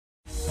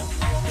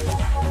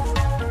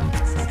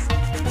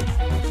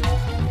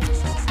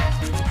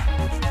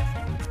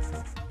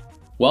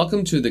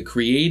Welcome to the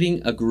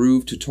Creating a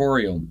Groove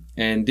tutorial,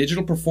 and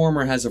Digital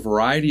Performer has a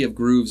variety of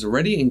grooves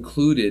already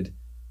included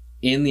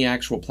in the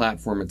actual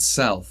platform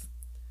itself.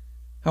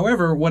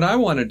 However, what I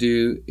want to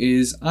do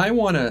is I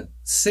want to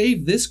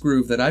save this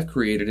groove that I've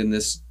created in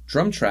this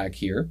drum track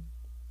here.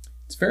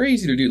 It's very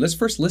easy to do. Let's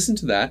first listen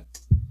to that.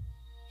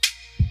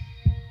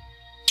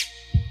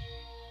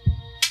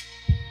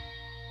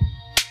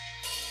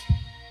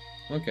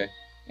 Okay,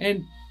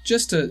 and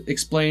just to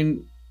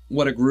explain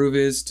what a groove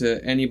is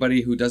to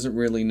anybody who doesn't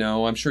really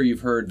know, I'm sure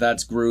you've heard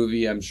that's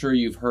groovy, I'm sure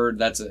you've heard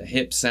that's a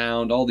hip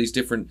sound, all these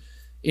different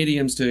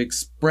idioms to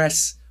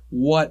express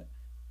what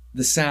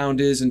the sound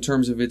is in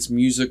terms of its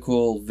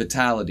musical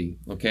vitality,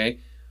 okay?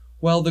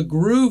 Well, the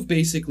groove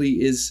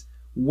basically is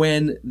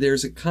when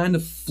there's a kind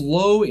of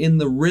flow in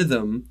the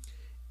rhythm,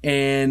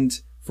 and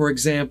for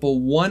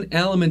example, one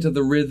element of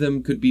the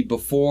rhythm could be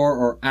before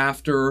or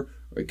after,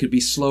 or it could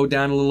be slowed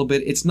down a little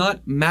bit. It's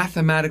not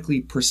mathematically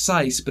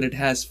precise, but it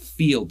has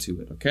feel to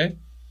it, okay?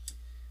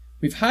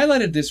 We've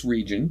highlighted this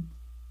region,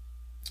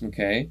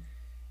 okay?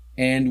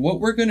 And what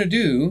we're going to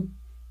do,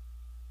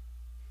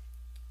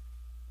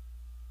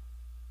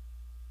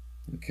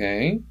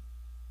 okay,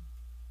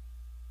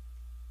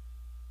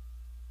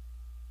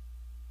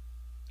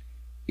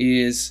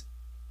 is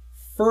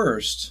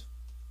first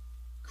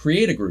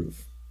create a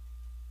groove,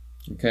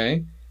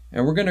 okay?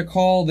 And we're going to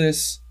call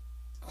this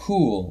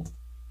cool.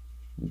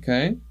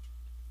 Okay?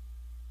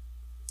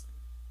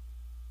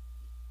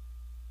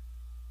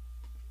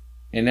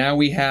 And now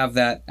we have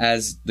that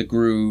as the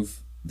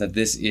groove that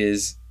this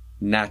is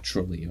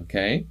naturally,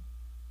 okay?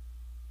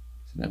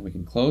 So now we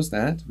can close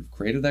that. We've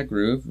created that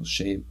groove.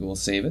 We'll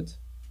save it.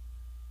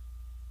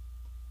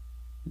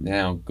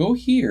 Now go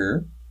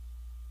here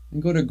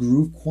and go to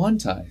Groove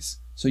Quantize.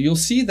 So you'll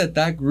see that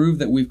that groove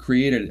that we've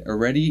created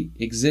already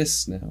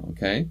exists now,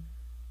 okay?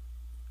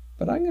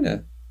 But I'm going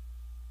to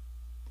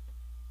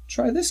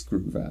try this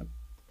groove out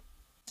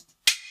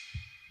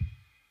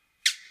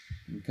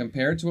and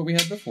compare it to what we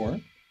had before,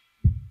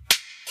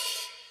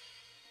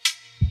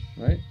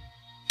 right?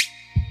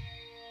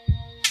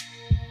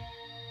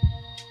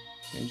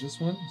 Change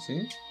this one,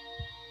 see?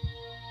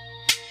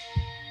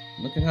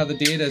 Look at how the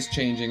data is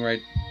changing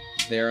right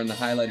there in the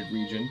highlighted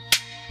region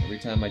every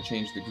time I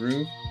change the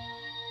groove.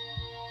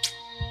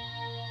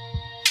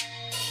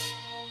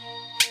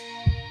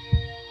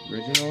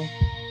 Original.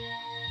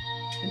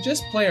 And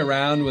just play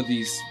around with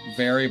these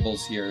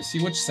variables here.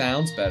 See which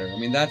sounds better. I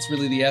mean, that's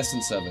really the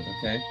essence of it,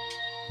 okay?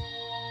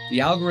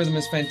 The algorithm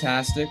is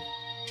fantastic.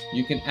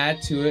 You can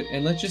add to it,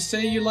 and let's just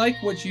say you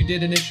like what you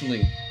did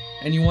initially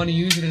and you want to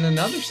use it in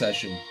another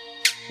session.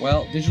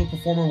 Well, Digital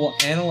Performer will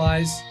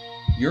analyze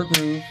your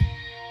groove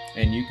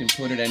and you can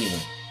put it anywhere.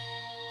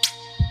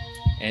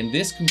 And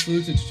this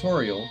concludes the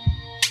tutorial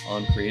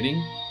on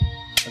creating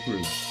a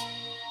groove.